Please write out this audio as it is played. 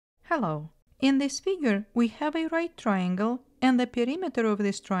Hello. In this figure, we have a right triangle and the perimeter of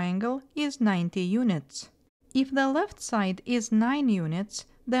this triangle is 90 units. If the left side is 9 units,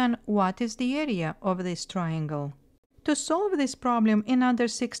 then what is the area of this triangle? To solve this problem in under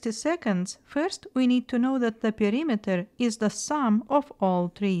 60 seconds, first we need to know that the perimeter is the sum of all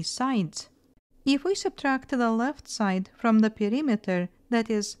three sides. If we subtract the left side from the perimeter, that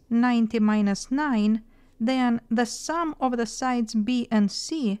is 90 minus 9, then the sum of the sides B and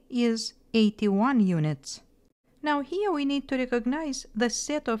C is 81 units. Now here we need to recognize the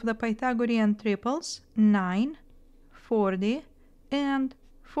set of the Pythagorean triples 9, 40, and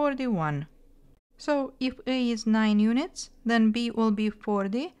 41. So if A is 9 units, then B will be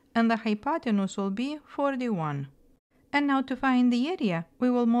 40 and the hypotenuse will be 41. And now to find the area,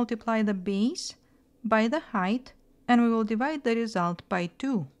 we will multiply the base by the height and we will divide the result by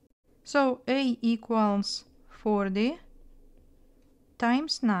 2. So A equals 40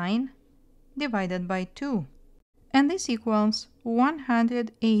 times 9 divided by 2. And this equals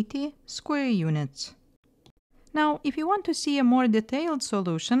 180 square units. Now, if you want to see a more detailed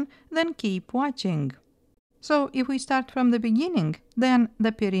solution, then keep watching. So, if we start from the beginning, then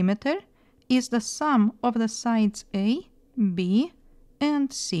the perimeter is the sum of the sides A, B,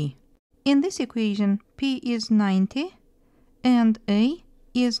 and C. In this equation, P is 90 and A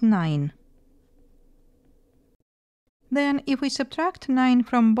is 9. Then, if we subtract 9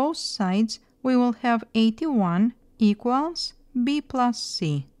 from both sides, we will have 81 equals B plus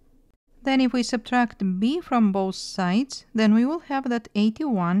C. Then if we subtract B from both sides, then we will have that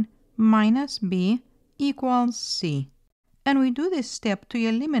 81 minus B equals C. And we do this step to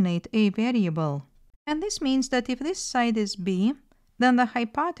eliminate a variable. And this means that if this side is B, then the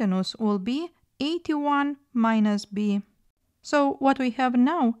hypotenuse will be 81 minus B. So what we have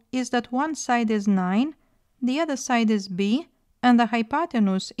now is that one side is 9, the other side is B, and the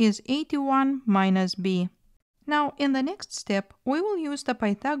hypotenuse is 81 minus B. Now, in the next step, we will use the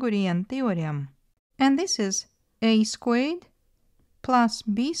Pythagorean theorem. And this is A squared plus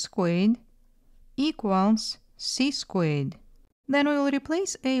B squared equals C squared. Then we will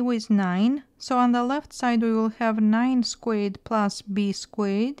replace A with 9, so on the left side we will have 9 squared plus B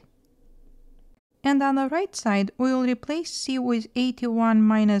squared. And on the right side we will replace C with 81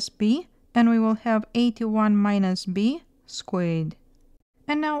 minus B, and we will have 81 minus B squared.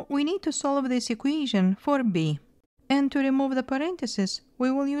 And now we need to solve this equation for B. And to remove the parentheses, we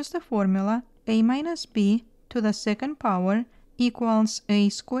will use the formula A minus B to the second power equals A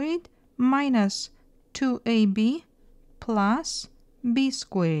squared minus 2AB plus B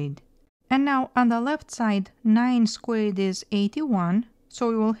squared. And now on the left side, 9 squared is 81, so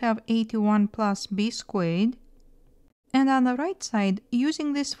we will have 81 plus B squared. And on the right side,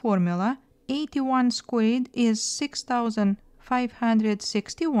 using this formula, 81 squared is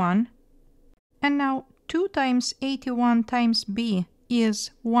 6,561. And now 2 times 81 times B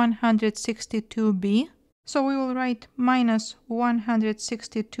is 162B. So we will write minus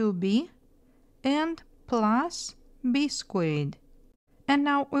 162B and plus B squared. And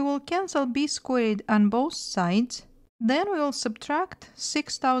now we will cancel B squared on both sides. Then we will subtract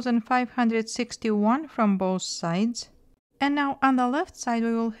 6,561 from both sides. And now on the left side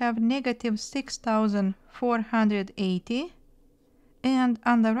we will have negative 6,480. And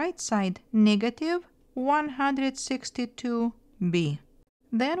on the right side, negative 162b.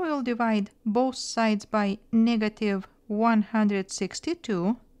 Then we will divide both sides by negative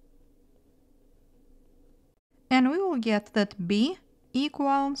 162. And we will get that B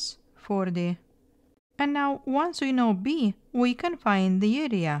equals 40. And now, once we know B, we can find the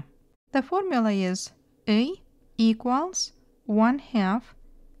area. The formula is A equals 1/2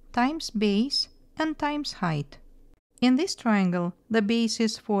 times base and times height. In this triangle, the base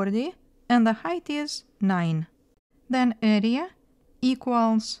is 40 and the height is 9. Then area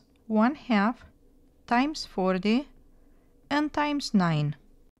equals 1/2 times 40 and times 9.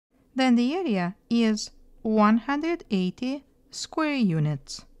 Then the area is 180 square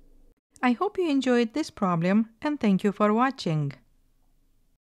units. I hope you enjoyed this problem and thank you for watching.